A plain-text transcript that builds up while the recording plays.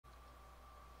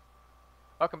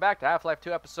Welcome back to Half-Life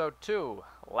 2 Episode 2.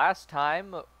 Last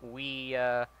time, we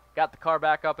got the car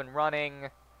back up and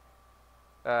running,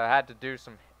 had to do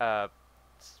some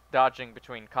dodging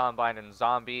between Combine and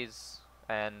zombies,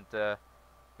 and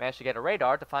managed to get a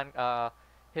radar to find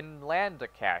hidden land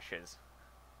caches.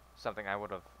 Something I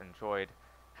would have enjoyed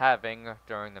having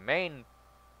during the main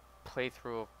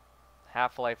playthrough of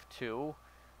Half-Life 2,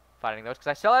 finding those, because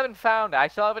I still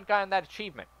haven't gotten that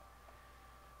achievement.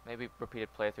 Maybe repeated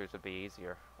playthroughs would be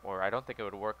easier, or I don't think it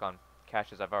would work on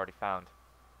caches I've already found.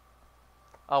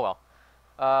 Oh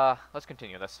well. Let's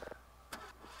continue this.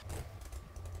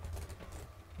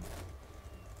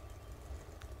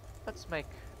 Let's make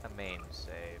a main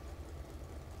save.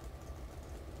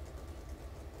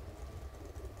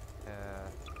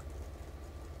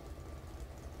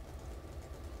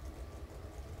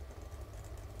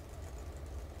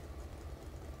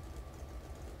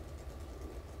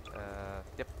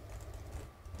 Yep.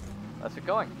 Let's get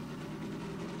going.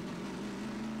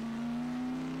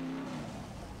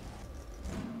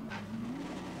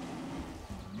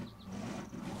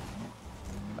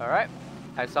 Alright.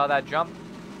 I saw that jump.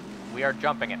 We are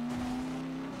jumping it.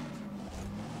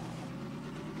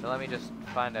 So let me just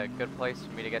find a good place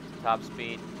for me to get to top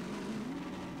speed.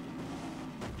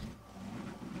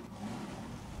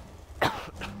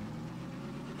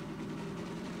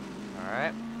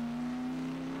 Alright.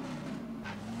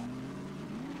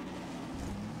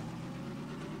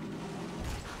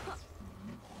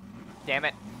 Damn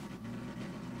it.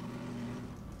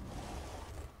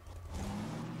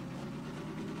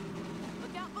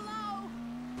 Look out below!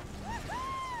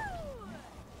 Woohoo!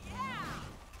 Yeah!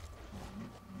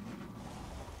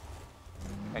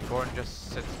 And Gordon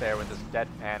just sits there with his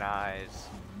deadpan eyes,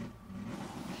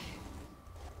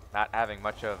 not having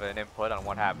much of an input on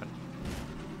what happened.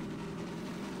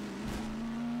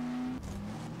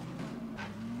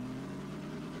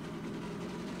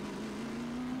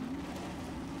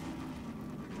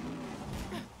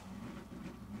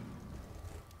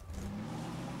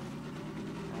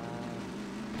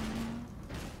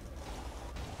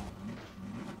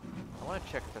 I want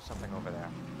to check if there's something over there.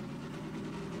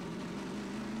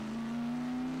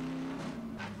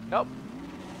 Nope.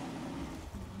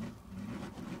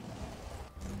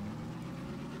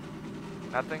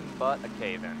 Nothing but a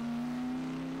cave-in.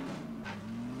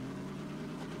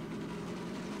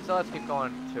 So let's keep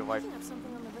going to White Picking up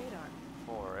something on the radar.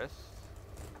 Forest.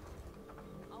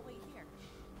 I'll wait here.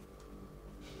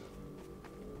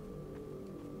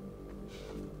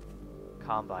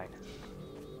 Combine.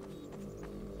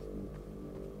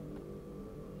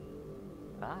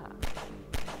 Ah.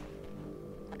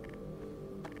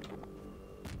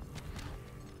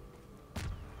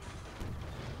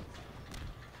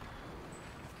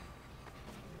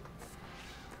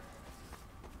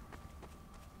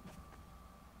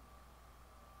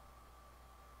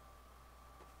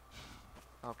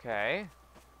 Okay.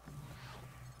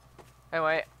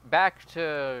 Anyway, back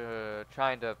to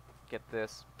trying to get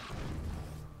this.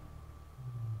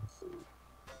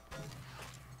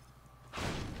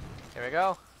 Here we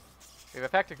go. We've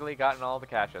effectively gotten all the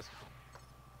caches.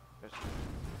 There's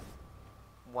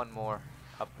one more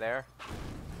up there.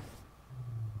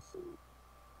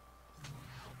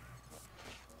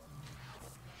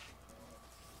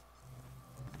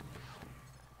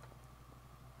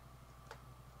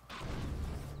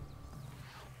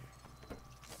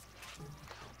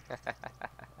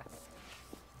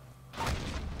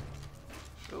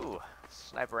 Ooh,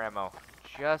 sniper ammo.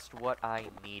 Just what I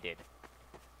needed.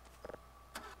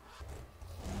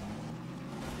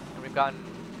 And we've gotten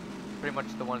pretty much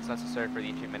the ones necessary for the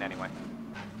achievement anyway.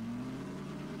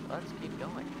 Let's keep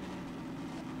going.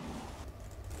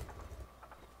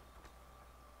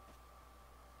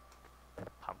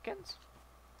 Pumpkins?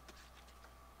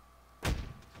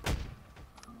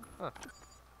 Huh.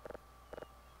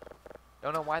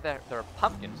 Don't know why there are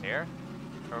pumpkins here.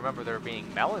 I remember there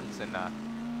being melons in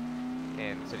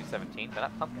City 17, but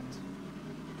not pumpkins.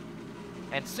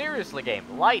 And seriously,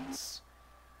 game, lights!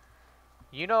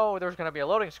 You know there's gonna be a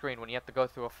loading screen when you have to go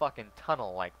through a fucking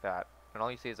tunnel like that, and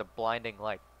all you see is a blinding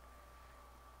light.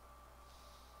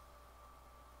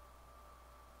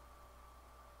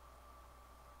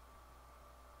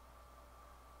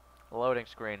 Loading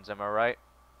screens, am I right?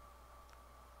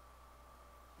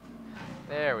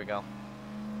 There we go.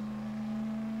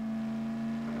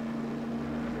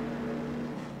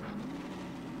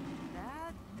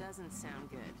 That doesn't sound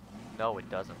good. No, it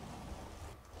doesn't.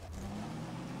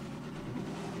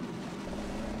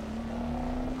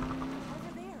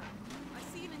 Over there. I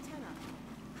see an antenna.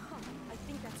 Huh, I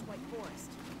think that's White Forest.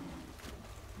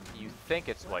 You think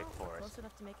it's White Well, Forest. close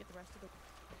enough to make it the rest of the...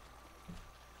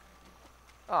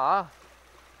 Aw.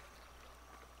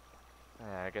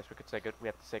 I guess we could say good. We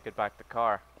have to say goodbye to the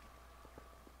car.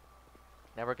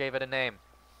 Never gave it a name.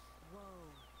 Whoa. A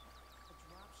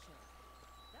dropship.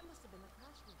 That must have been the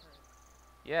crash we heard.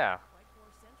 Yeah, White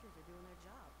Forest sentries are doing their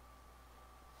job.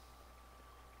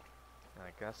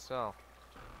 I guess so.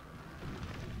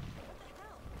 What the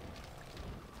hell?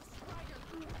 A strider.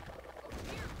 Over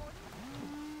here, Gordon.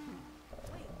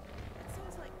 Wait, that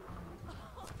sounds like...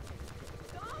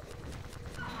 Dog?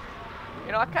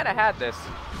 You know, I kind of had this.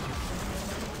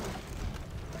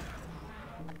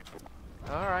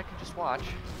 Or I can just watch.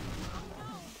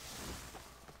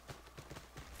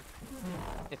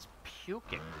 It's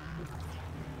puking.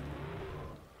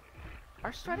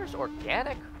 Are striders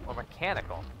organic or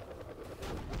mechanical?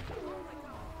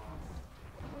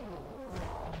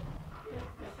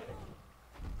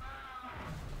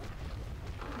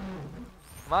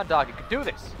 Come on, dog, you can do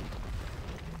this.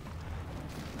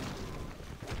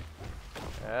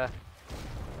 Way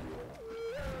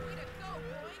to go,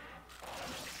 boy.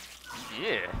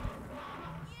 Yeah.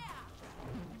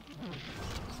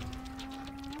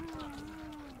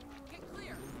 Get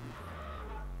clear.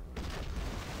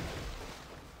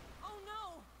 Oh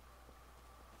no!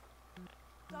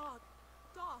 Dog,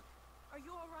 are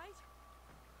you all right?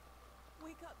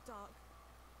 Wake up, dog.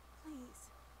 Please.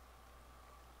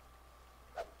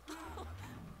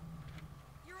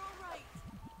 You're all right.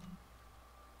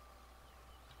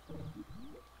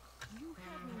 You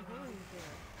had me worried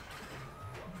there.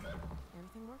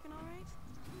 Everything working all right?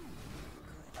 Good.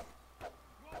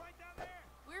 You all right down there?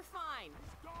 We're fine.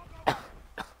 Dog over.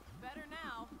 Better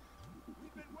now.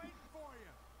 We've been waiting for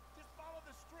you. Just follow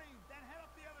the stream, then head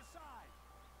up the other side.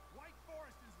 White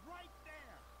Forest is right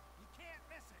there. You can't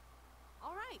miss it.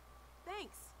 All right.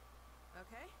 Thanks.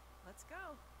 Okay, let's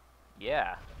go.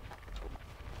 Yeah.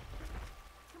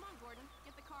 Come on, Gordon.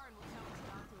 Get the car and we'll challenge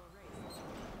Dog to a race.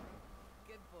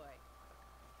 Good boy.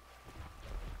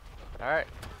 All right.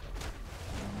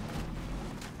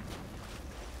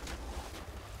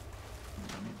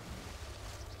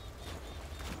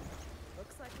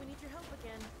 Looks like we need your help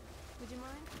again. Would you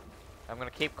mind? I'm gonna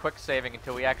keep quick saving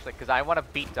until we actually, because I want to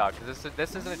beat dog. Because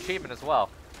this is an achievement as well,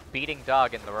 beating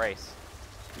dog in the race.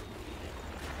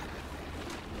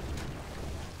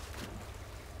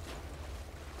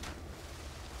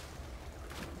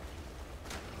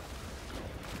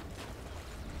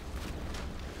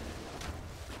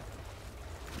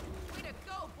 Way to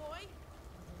go, boy!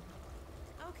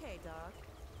 Okay, Dog.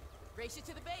 Race you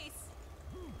to the base.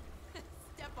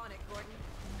 Step on it, Gordon.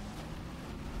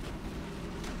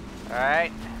 All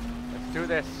right, let's do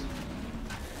this.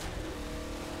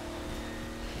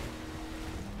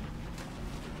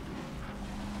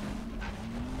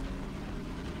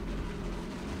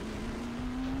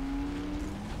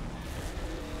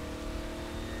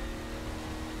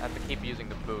 I have to keep using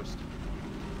the boost.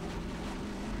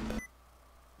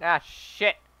 Ah,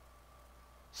 shit.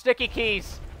 Sticky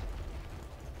keys.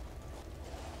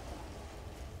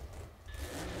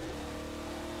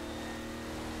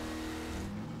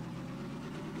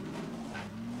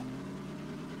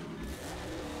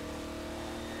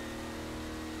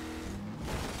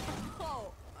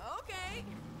 Oh, okay.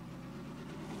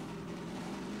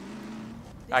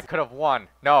 I could have won.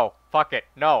 No, fuck it.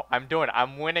 No, I'm doing it.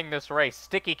 I'm winning this race.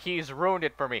 Sticky keys ruined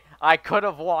it for me. I could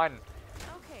have won.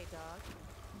 Okay, Dog.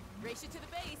 Race you to the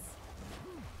base.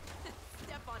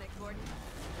 Step on it, Gordon.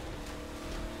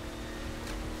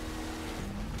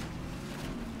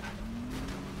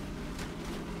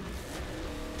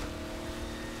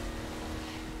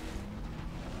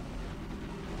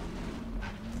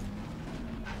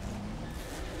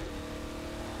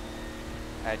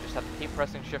 I just have to keep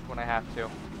pressing shift when I have to.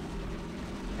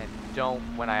 And don't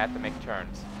when I have to make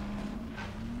turns.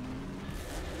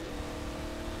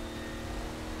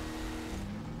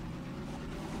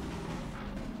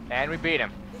 And we beat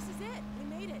him. This is it. We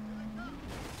made it. Alex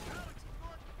and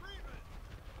Gordon Freeman.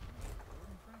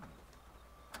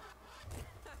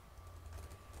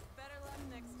 Better luck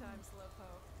next time,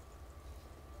 Slowpoke.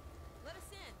 Let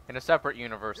us in. In a separate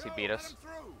universe, he Yo, beat let us. him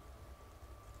through.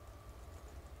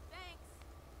 Thanks.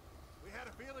 We had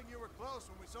a feeling you were close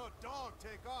when we saw a dog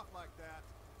take off like that.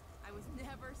 I was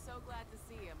never so glad to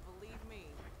see him, believe me.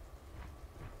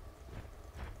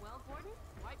 Well, Gordon,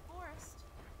 White Forest.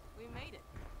 We made it.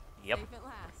 Yep. Safe at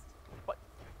last. What?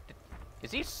 Is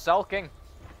he sulking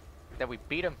that we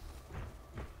beat him?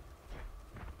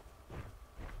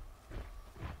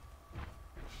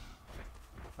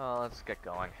 Oh, let's get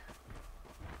going.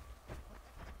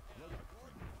 Gordon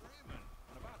Freeman.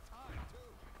 And about time,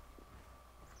 too.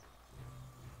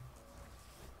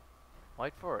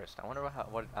 White Forest. I wonder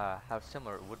how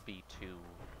similar it would be to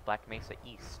Black Mesa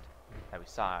East that we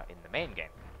saw in the main game.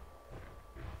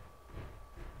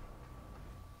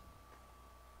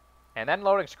 And then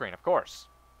loading screen, of course.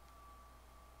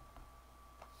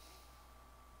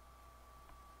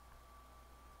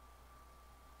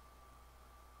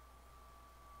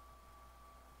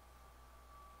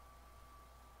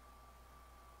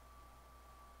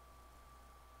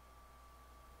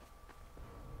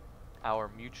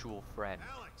 Our mutual friend.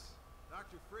 Alex,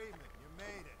 Dr. Friedman, you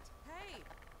made it. Hey!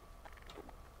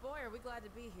 Boy, are we glad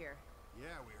to be here.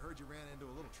 Yeah, we heard you ran into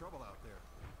a little trouble out there.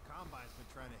 Combine's been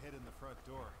trying to hit in the front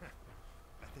door.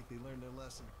 I think they learned their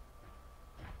lesson.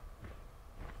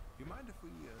 You mind if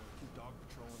we keep dog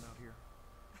patrolling out here?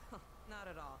 Not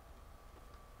at all.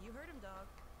 You heard him, dog.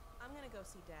 I'm gonna go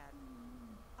see Dad.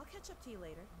 I'll catch up to you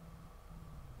later.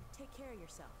 Take care of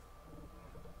yourself.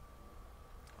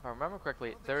 If I remember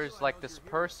correctly, there's like this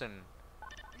person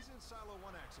He's in silo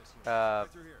 1 access here. Right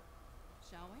through here.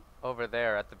 Shall we? over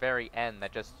there at the very end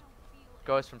that just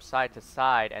goes from side to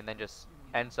side and then just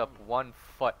ends up 1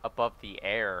 foot above the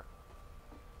air.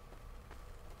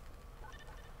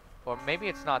 Or maybe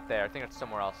it's not there. I think it's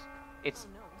somewhere else. It's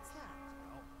Oh no, what's that?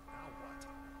 Well, now what?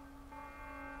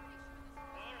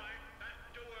 All right, back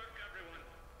to work, everyone.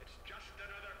 It's just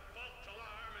another false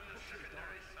alarm in the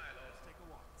secondary silo. Let's take a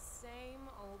walk. Same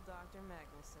old Dr.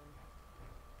 Magnuson.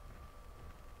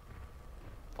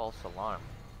 false alarm.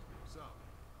 So,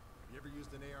 you ever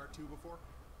used an AR-2 before?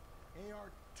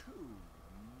 AR-2?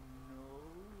 No.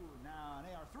 Now, an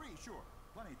AR-3, sure.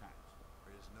 Plenty of times.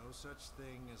 There is no such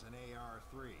thing as an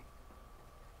AR-3.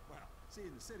 Well, see,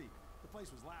 in the city, the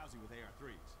place was lousy with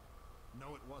AR-3s.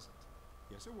 No, it wasn't.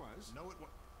 Yes, it was. No, it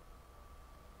was.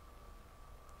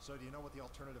 So, do you know what the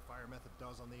alternative fire method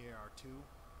does on the AR-2?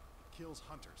 It kills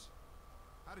hunters.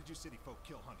 How did you city folk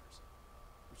kill hunters?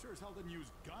 We sure as hell didn't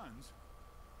use guns.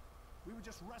 We would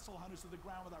just wrestle hunters to the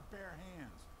ground with our bare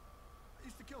hands. I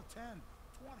used to kill 10,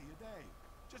 20 a day,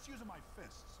 just using my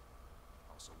fists.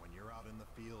 Oh, so when you're out in the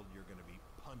field, you're going to be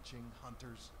punching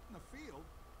hunters? In the field?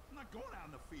 I'm not going out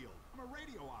in the field. I'm a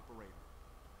radio operator.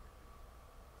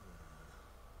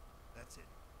 That's it.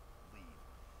 Leave.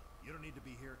 You don't need to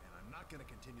be here, and I'm not going to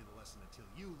continue the lesson until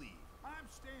you leave. I'm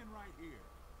staying right here.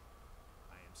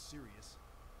 I am serious.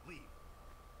 Leave.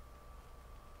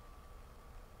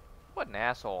 What an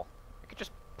asshole. I could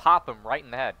just pop him right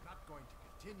in the head. I'm not going to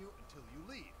continue until you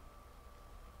leave.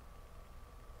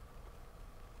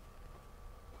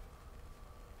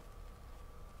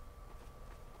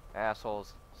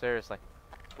 Assholes. Seriously.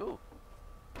 Ooh.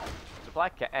 It's a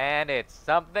black cat. And it's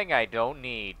something I don't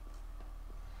need.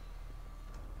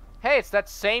 Hey, it's that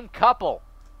same couple.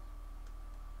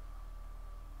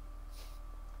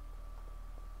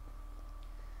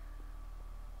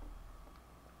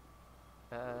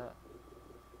 See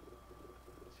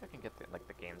if I can get the, like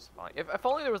the game's volume. If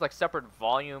only there was like separate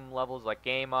volume levels, like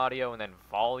game audio and then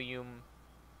volume.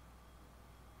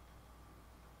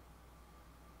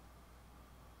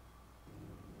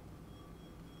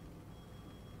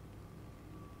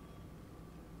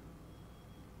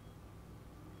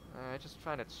 I just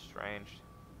find it strange.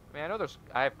 I mean, I know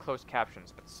I have closed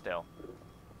captions, but still.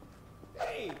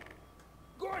 Hey,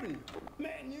 Gordon,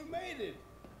 man, you made it.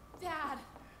 Dad,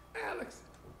 Alex.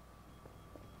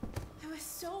 I was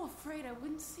so afraid I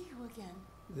wouldn't see you again.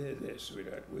 There,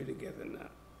 sweetheart, we're together now.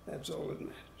 That's all that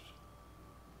matters.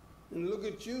 And look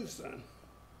at you, son.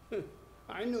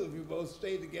 I knew if you both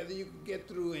stayed together, you could get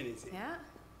through anything. Yeah?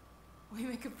 We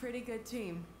make a pretty good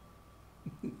team.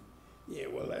 Yeah,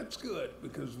 well, that's good,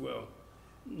 because, well,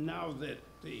 now that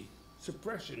the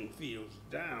suppression field's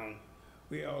down,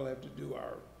 we all have to do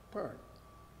our part.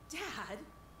 Dad?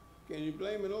 Can you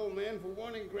blame an old man for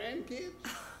wanting grandkids?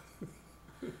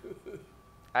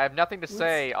 I have nothing to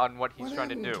say on what he's trying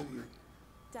to happened do. you?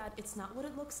 Dad, it's not what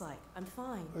it looks like. I'm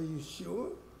fine. Are you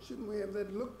sure? Shouldn't we have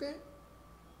that looked at?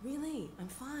 Really, I'm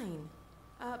fine.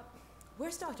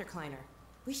 Where's Dr. Kleiner?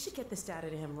 We should get this data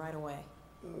to him right away.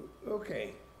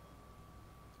 Okay.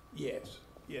 Yes,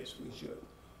 we should.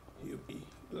 He'll be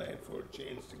glad for a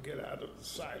chance to get out of the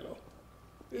silo.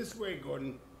 This way,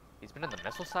 Gordon. He's been in the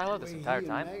missile silo this The way entire he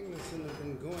time? and Magnuson have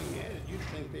been going at it. You'd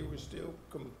think they were still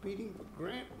competing for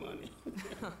grant money.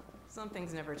 Some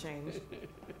things never change.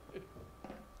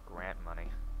 Grant money.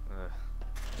 Ugh.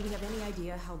 Do we have any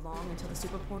idea how long until the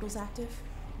super portal's active?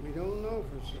 We don't know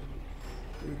for certain.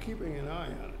 We're keeping an eye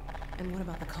on it. And what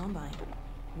about the Combine?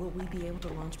 Will we be able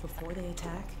to launch before they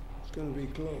attack? It's going to be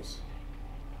close.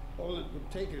 All it would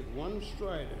take is one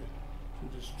Strider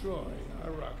to destroy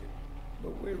our rocket.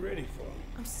 But we're ready for him.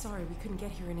 I'm sorry we couldn't get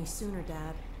here any sooner,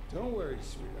 Dad. Don't worry,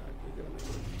 sweetheart. We're going to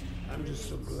make it. I I'm just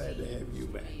so glad to have you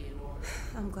back.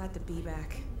 I'm glad to be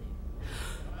back.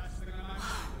 The last thing on my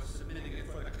mind was submitting it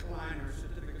for the Kleiner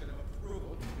certificate of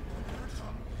approval. There are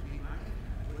troubles being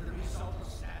with the result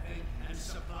of staffing and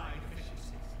supply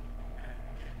deficiencies. And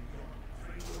getting your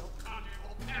cranial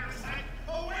conjugal parasite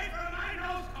away from my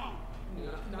nose cone!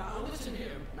 Now listen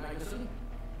here, Magnuson.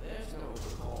 There's no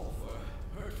call for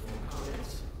hurtful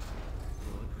comments.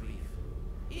 Good grief.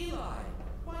 Eli,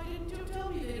 why didn't you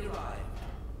tell me they'd arrived?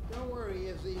 Don't worry,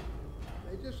 Izzy.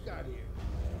 They just got here.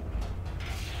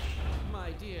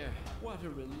 My dear, what a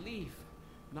relief.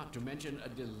 Not to mention a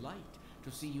delight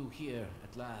to see you here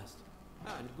at last.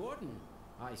 And Gordon,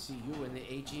 I see you in the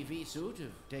HEV suit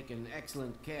have taken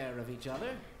excellent care of each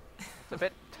other. It's a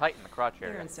bit tight in the crotch They're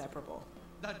area. inseparable.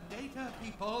 The data,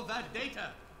 people, the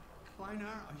data! Kleiner,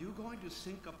 are you going to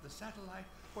sync up the satellite,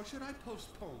 or should I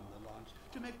postpone the launch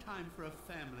to make time for a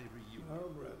family reunion? Oh,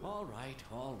 brother. All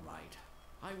right.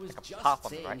 I was just pop 'em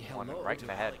saying right- hello right in to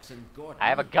the head. Alex and Gordon. I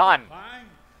have a gun. Fine.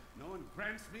 No one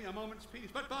grants me a moment's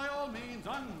peace, but by all means,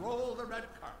 unroll the red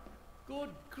carpet. Good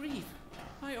grief.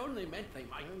 I only meant they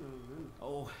might.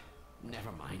 Oh,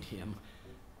 never mind him.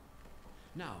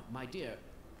 Now, my dear,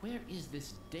 where is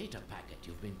this data packet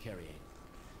you've been carrying?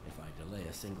 If I delay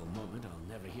a single moment, I'll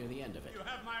never hear the end of it. You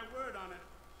have my word on it.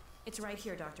 It's right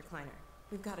here, Dr. Kleiner.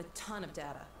 We've got a ton of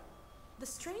data. The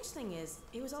strange thing is,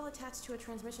 it was all attached to a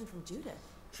transmission from Judith.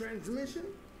 Transmission?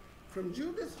 From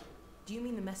Judith? Do you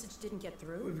mean the message didn't get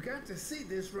through? We've got to see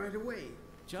this right away.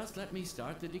 Just let me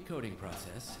start the decoding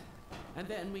process, and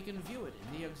then we can view it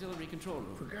in the auxiliary control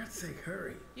room. For God's sake,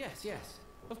 hurry. Yes,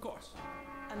 of course.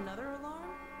 Another alarm?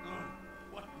 Oh,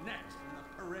 what next in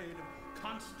the parade of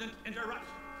constant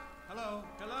interruption? Hello?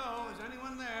 Is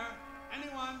anyone there?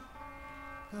 Anyone?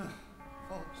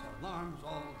 False alarms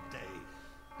all day.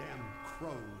 Damn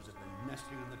crows have been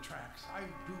nesting in the tracks. I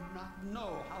do not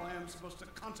know how I am supposed to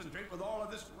concentrate with all of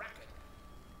this racket.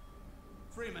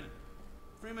 Freeman,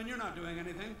 you're not doing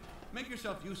anything. Make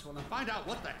yourself useful and find out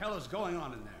what the hell is going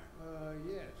on in there.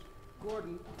 Yes.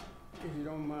 Gordon, if you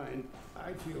don't mind,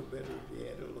 I'd feel better if you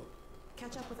had a look.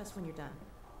 Catch up with us when you're done.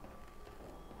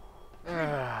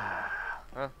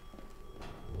 Huh?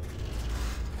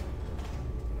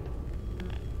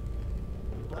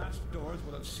 Blast doors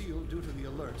will have sealed due to the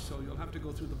alert, so you'll have to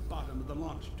go through the bottom of the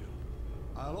launch tube.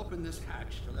 I'll open this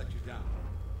hatch to let you down.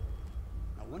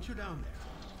 Now, once you're down there,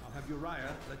 I'll have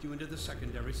Uriah let you into the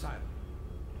secondary silo.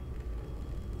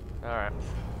 Alright.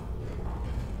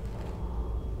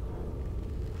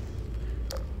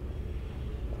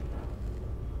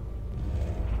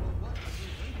 What are you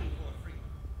waiting for,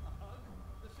 Freeman? A hug?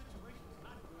 The situation's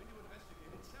not going to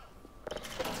investigate itself.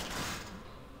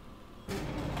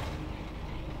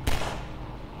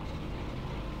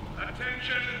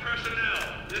 Attention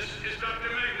personnel, this is Dr.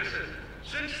 Magnuson.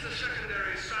 Since the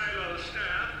secondary silo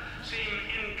staff seem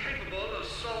incapable of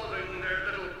solving their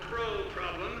little crow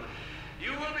problem,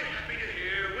 you will be happy to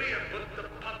hear we have put the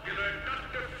popular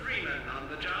Dr. Freeman on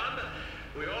the job.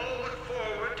 We all look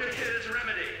forward to his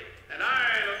remedy, and I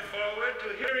look forward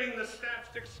to hearing the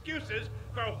staff's excuses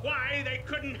for why they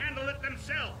couldn't handle it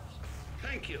themselves.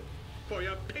 Thank you for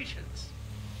your patience.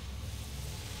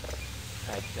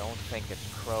 I don't think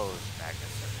it's crows,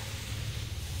 Magnuson.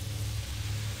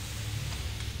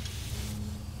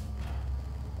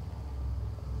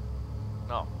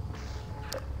 No.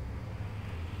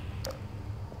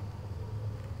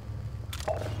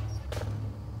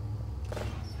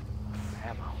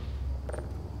 Ammo.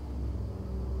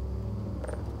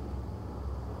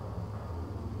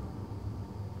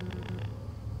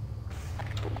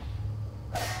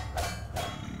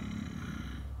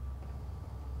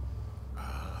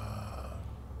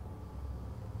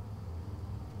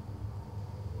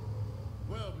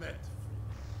 Well met,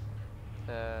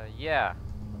 Yeah.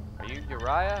 Are you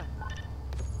Uriah?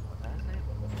 What's that his name?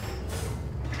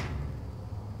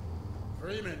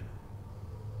 Freeman.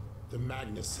 The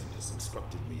Magnuson has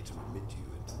instructed me to admit you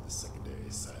into the secondary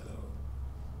silo.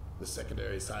 The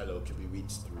secondary silo can be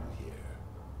reached through here.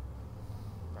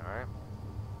 Alright.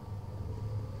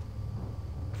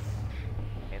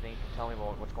 Anything you can tell me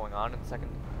about what's going on in the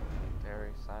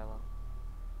secondary silo?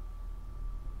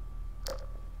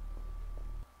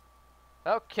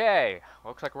 Okay,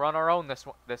 looks like we're on our own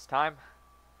this time.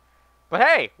 But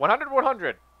hey,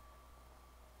 100-100.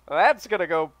 Well, that's gonna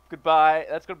go goodbye.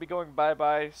 That's gonna be going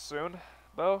bye-bye soon,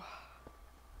 Bo.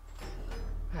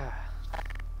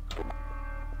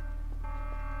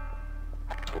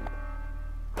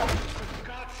 For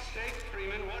God's sake,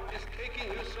 Freeman, what is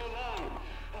taking you so long?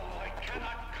 Oh, I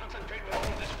cannot concentrate with all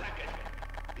this racket.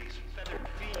 These feathered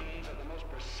fiends are the most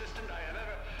persistent I have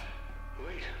ever...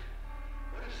 Wait,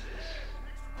 what is this?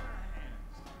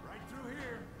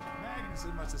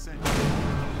 Magnuson must have sent you.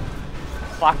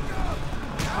 Fuck.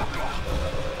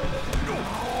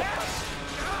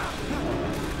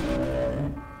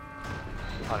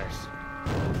 Hunters.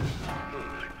 Oh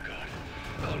my God.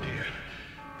 Oh dear.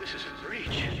 This is a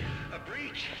breach. A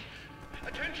breach.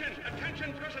 Attention,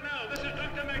 attention personnel. This is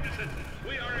Dr. Magnuson.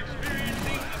 We are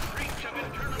experiencing a breach of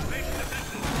internal base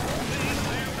defenses. Please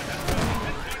bear with us while we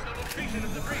pinpoint the location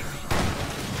of the breach.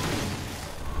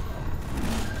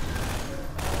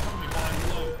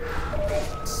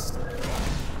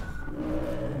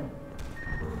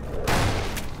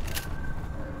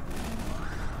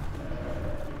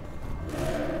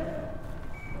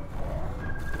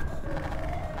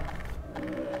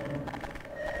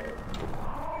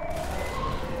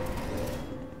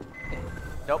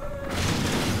 Nope.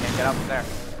 Can't get up from there.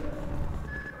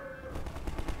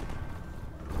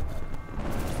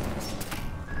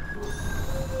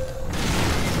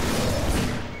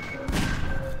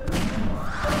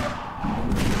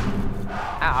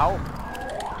 Ow.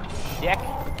 Dick.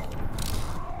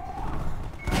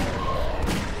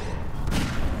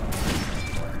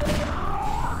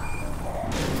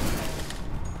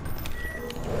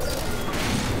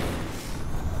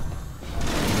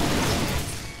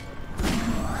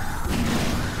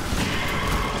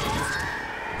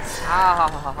 Ah.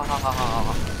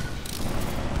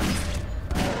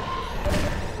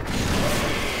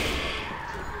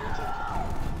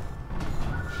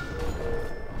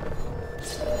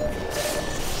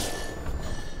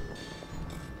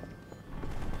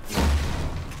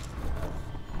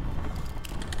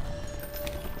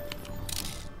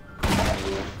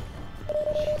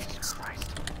 Jesus Christ.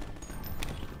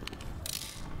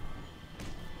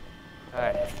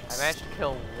 Alright, I managed to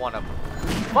kill one of them.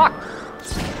 Fuck!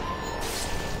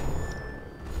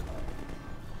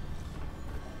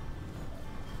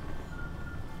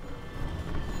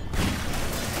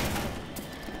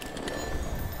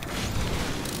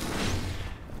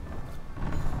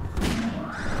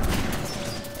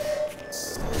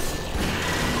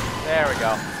 There we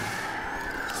go.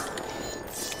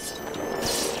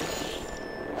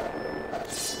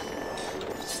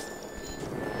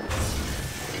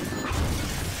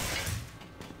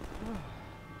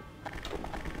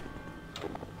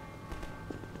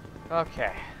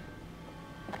 Okay.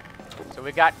 So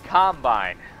we got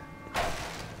Combine.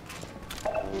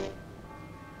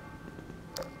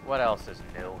 What else is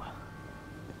new?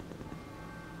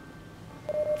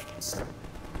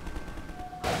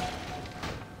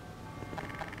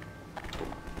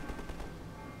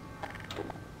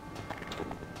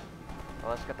 Well,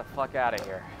 let's get the fuck out of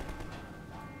here.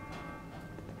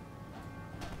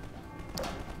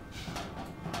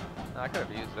 I could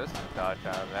have used this to dodge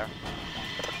out of there.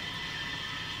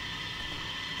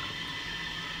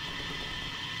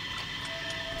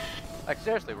 Like,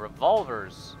 seriously,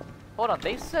 revolvers. Hold on,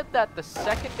 they said that the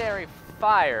secondary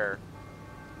fire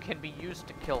can be used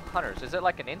to kill hunters. Is it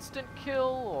like an instant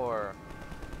kill, or?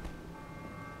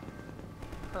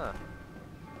 Huh.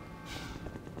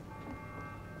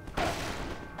 Do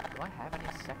I have any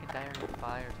secondary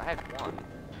fires? I had one.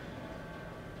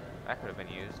 That could have been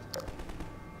used.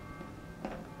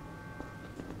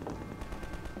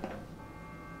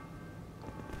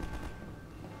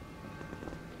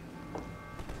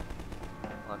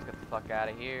 Let's get the fuck out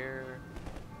of here.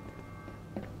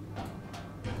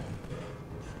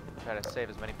 Try to save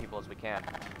as many people as we can.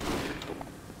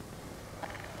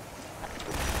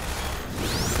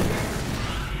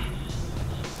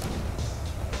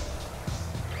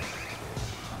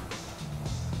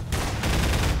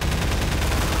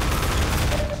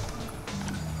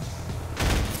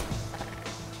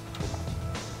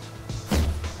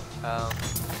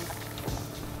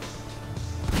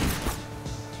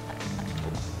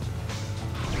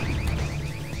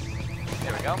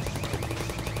 There we go.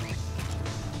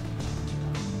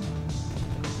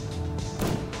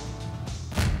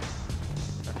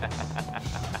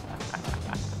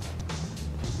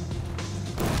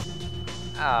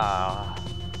 Ah.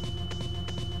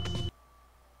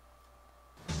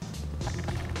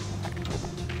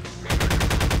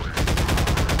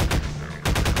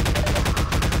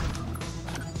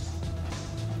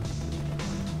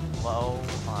 Low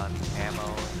on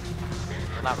ammo.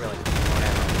 Well, not really. Low on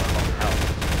ammo, but low health.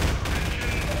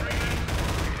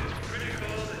 It's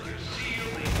critical that you seal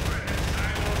the overhead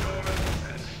silo doors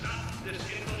and stop this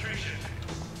infiltration.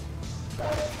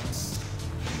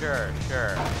 Sure.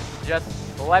 Just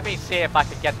let me see if I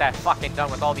can get that fucking done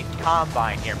with all these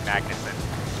Combine here, Magnuson.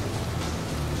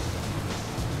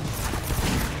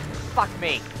 Fuck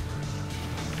me.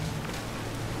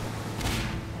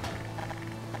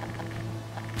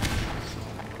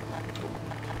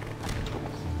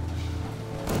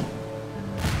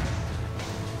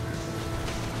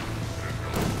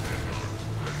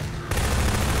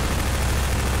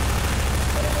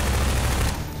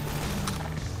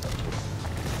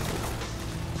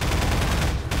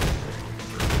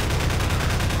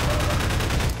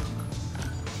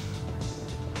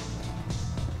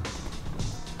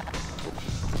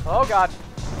 Oh god.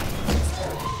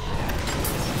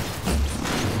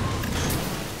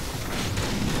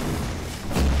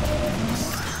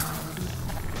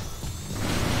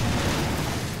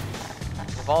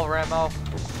 Revolver ammo.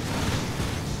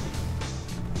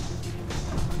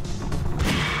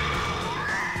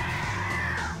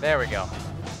 There we go.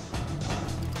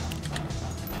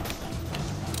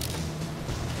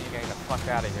 You're getting the fuck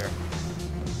out of here.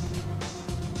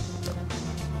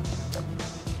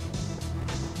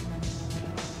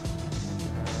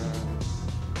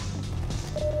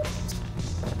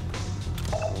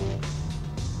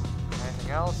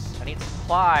 Anything else? I need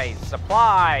supplies.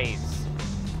 Supplies!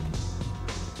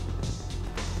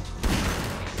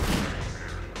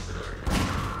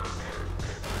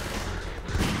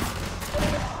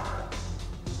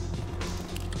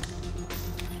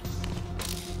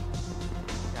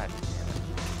 God damn it.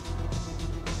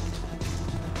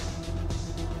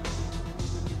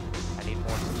 I need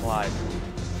more supplies.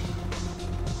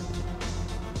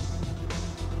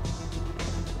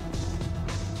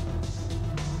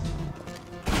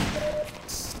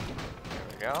 There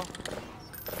we go.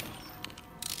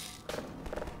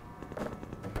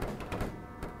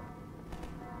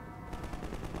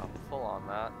 I'm full on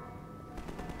that.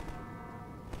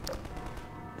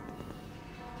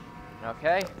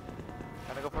 Okay.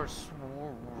 Gotta go for a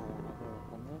swim.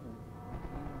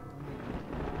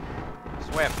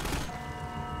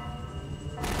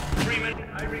 Freeman,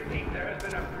 I repeat, there has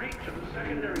been a breach of the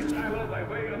secondary silo by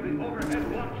way of the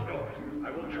overhead launch doors.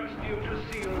 I will trust you to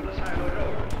seal the silo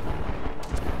doors.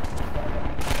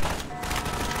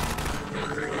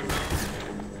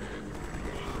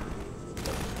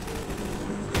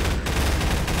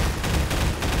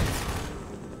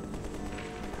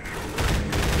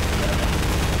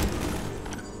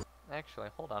 Actually,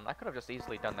 hold on. I could have just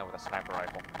easily done that with a sniper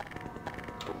rifle.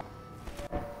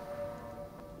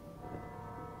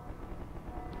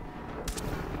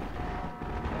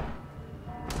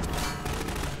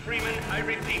 Freeman, I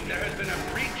repeat, there has been a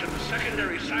breach of the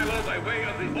secondary silo by way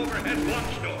of the overhead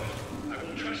launch doors. I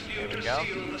will trust you to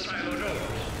seal the silo doors.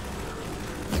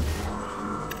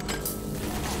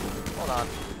 Hold on.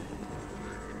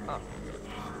 Oh.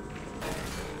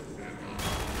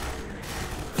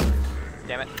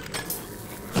 Damn it.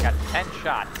 Got 10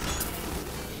 shots.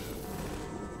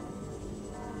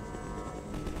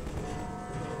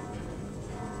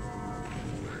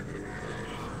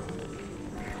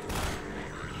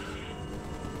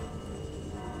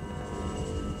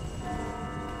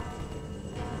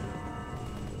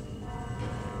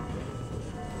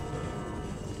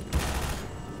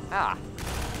 Ah.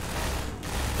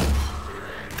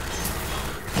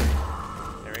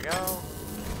 There we go.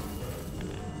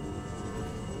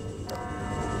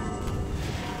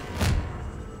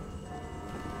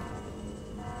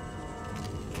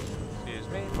 Excuse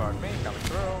me, pardon me, coming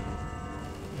through.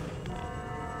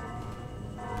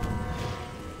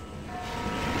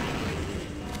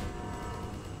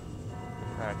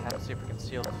 Alright, time to see if we can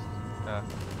seal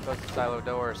close the silo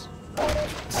doors.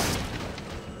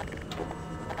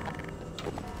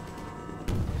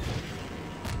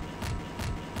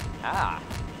 Ah!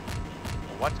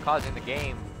 What's causing the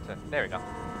game to... There we go.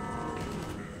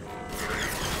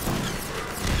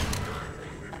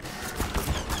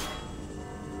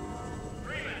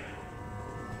 Freeman!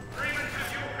 Freeman,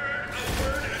 have you heard a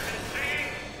word I've been saying?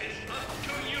 It's up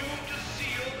to you to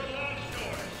seal the launch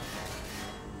doors.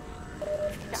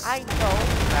 Yeah, I know,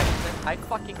 Madison. I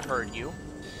fucking heard you.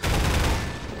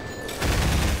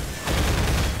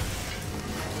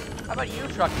 How about you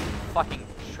fucking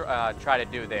try to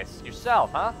do this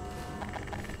yourself, huh?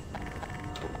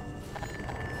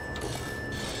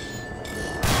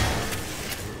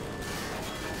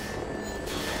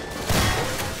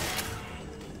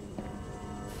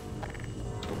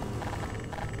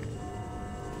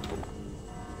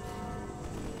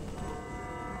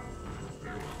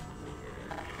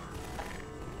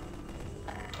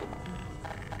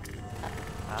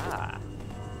 Ah.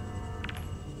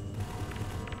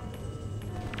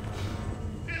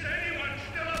 Is anyone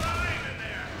still alive in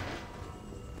there?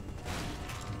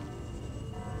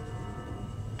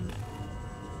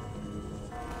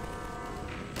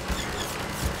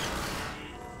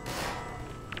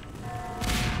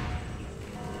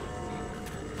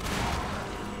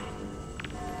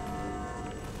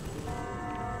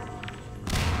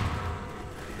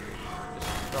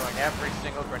 Just throwing every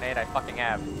single grenade I fucking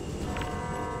have.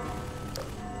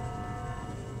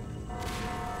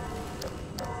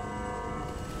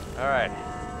 Alright.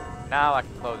 Now I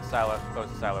can close the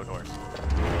silo doors.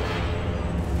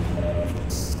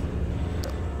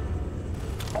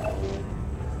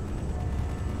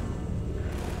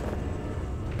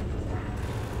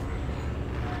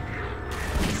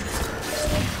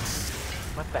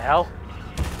 The hell?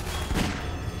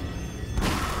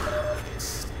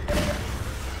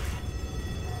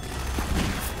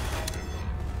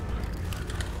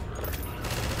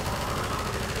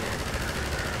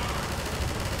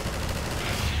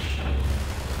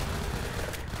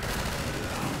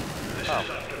 This is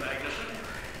Dr. Magnuson,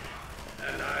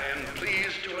 and I am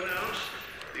pleased to announce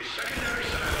the secondary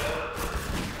silo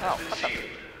has been sealed.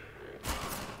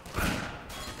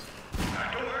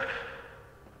 Back to work.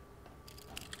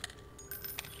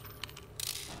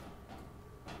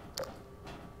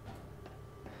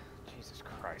 Jesus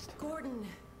Christ. Gordon,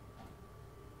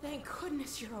 thank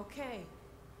goodness you're okay.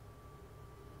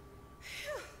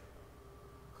 Phew.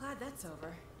 Glad that's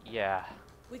over. Yeah.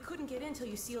 We couldn't get in till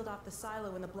you sealed off the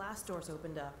silo when the blast doors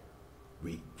opened up.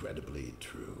 Regrettably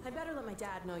true. I'd better let my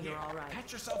dad know you're all right.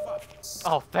 Patch yourself up.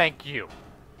 Oh, thank you.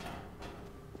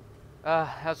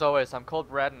 As always, I'm Cold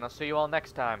Red, and I'll see you all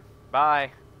next time.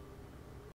 Bye.